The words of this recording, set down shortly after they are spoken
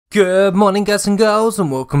Good morning guys and girls,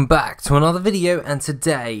 and welcome back to another video, and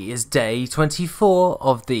today is day 24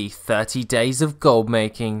 of the 30 days of gold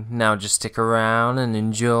making. Now just stick around and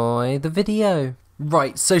enjoy the video.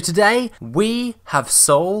 Right, so today we have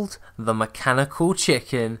sold the mechanical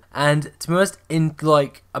chicken, and to be honest, in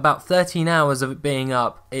like about 13 hours of it being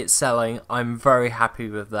up, it's selling. I'm very happy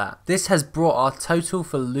with that. This has brought our total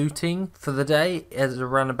for looting for the day as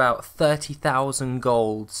around about 30,000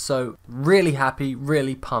 gold, so really happy,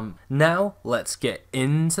 really pumped. Now let's get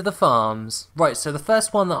into the farms. Right, so the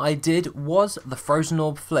first one that I did was the frozen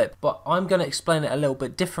orb flip, but I'm going to explain it a little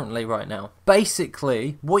bit differently right now.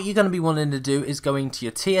 Basically, what you're going to be wanting to do is go into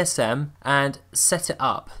your TSM and set it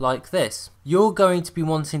up like this. You're going to be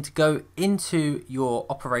wanting to go into your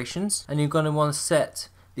operations, and you're going to want to set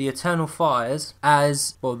the Eternal Fires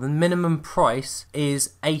as, well, the minimum price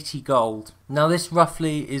is 80 gold. Now this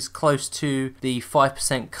roughly is close to the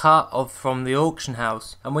 5% cut from the auction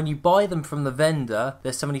house, and when you buy them from the vendor,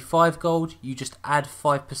 they're 75 gold, you just add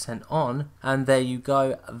 5% on, and there you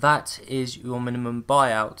go, that is your minimum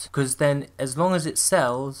buyout, because then as long as it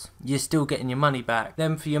sells, you're still getting your money back.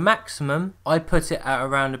 Then for your maximum, I put it at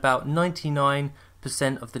around about 99%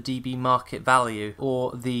 of the DB market value,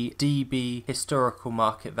 or the DB historical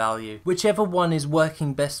market value, whichever one is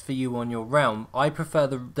working best for you on your realm. I prefer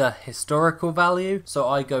the historical value, so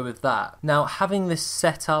I go with that. Now having this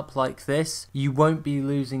set up like this, you won't be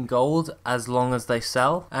losing gold as long as they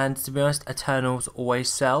sell, and to be honest, Eternals always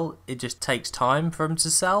sell. It just takes time for them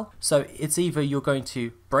to sell, so it's either you're going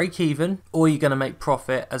to break even or you're going to make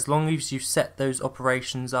profit as long as you set those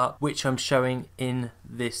operations up, which I'm showing in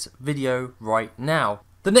this video right now.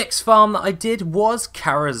 The next farm that I did was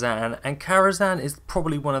Karazhan, and Karazhan is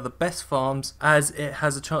probably one of the best farms as it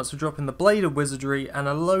has a chance of dropping the Blade of Wizardry and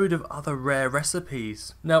a load of other rare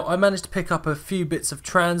recipes. Now I managed to pick up a few bits of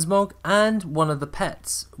transmog and one of the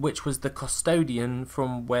pets, which was the Custodian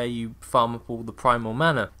from where you farm up all the primal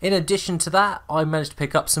mana. In addition to that, I managed to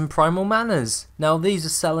pick up some primal manas. Now these are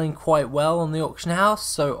selling quite well on the auction house,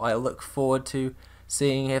 so I look forward to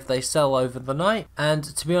seeing if they sell over the night. And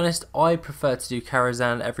to be honest, I prefer to do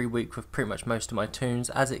Karazhan every week with pretty much most of my toons,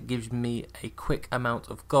 as it gives me a quick amount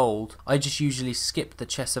of gold. I just usually skip the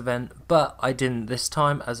chess event, but I didn't this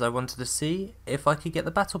time as I wanted to see if I could get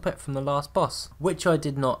the battle pet from the last boss, which I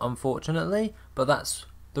did not, unfortunately, but that's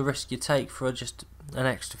the risk you take for just an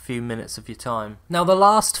extra few minutes of your time. Now the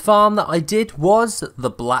last farm that I did was the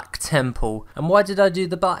Black Temple. And why did I do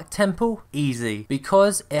the Black Temple? Easy.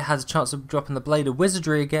 Because it has a chance of dropping the Blade of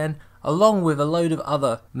Wizardry again, along with a load of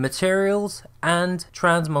other materials and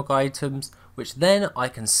transmog items, which then I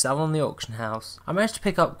can sell on the auction house. I managed to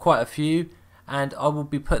pick up quite a few, and I will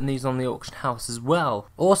be putting these on the auction house as well.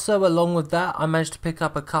 Also, along with that, I managed to pick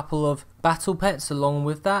up a couple of battle pets along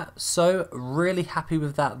with that, so really happy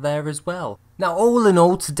with that there as well. Now all in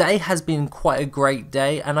all, today has been quite a great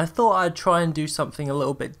day, and I thought I'd try and do something a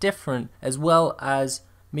little bit different. As well as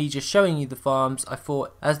me just showing you the farms, I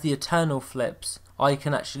thought as the Eternal flips, I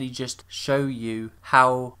can actually just show you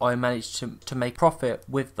how I managed to make profit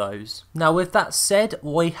with those. Now with that said,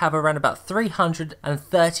 we have around about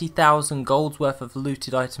 330,000 gold's worth of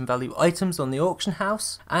looted item value items on the auction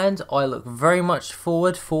house, and I look very much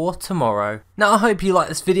forward for tomorrow. Now I hope you like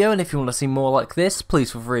this video, and if you want to see more like this,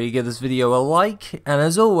 please feel free to give this video a like, and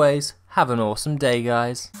as always, have an awesome day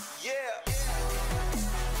guys. Yeah.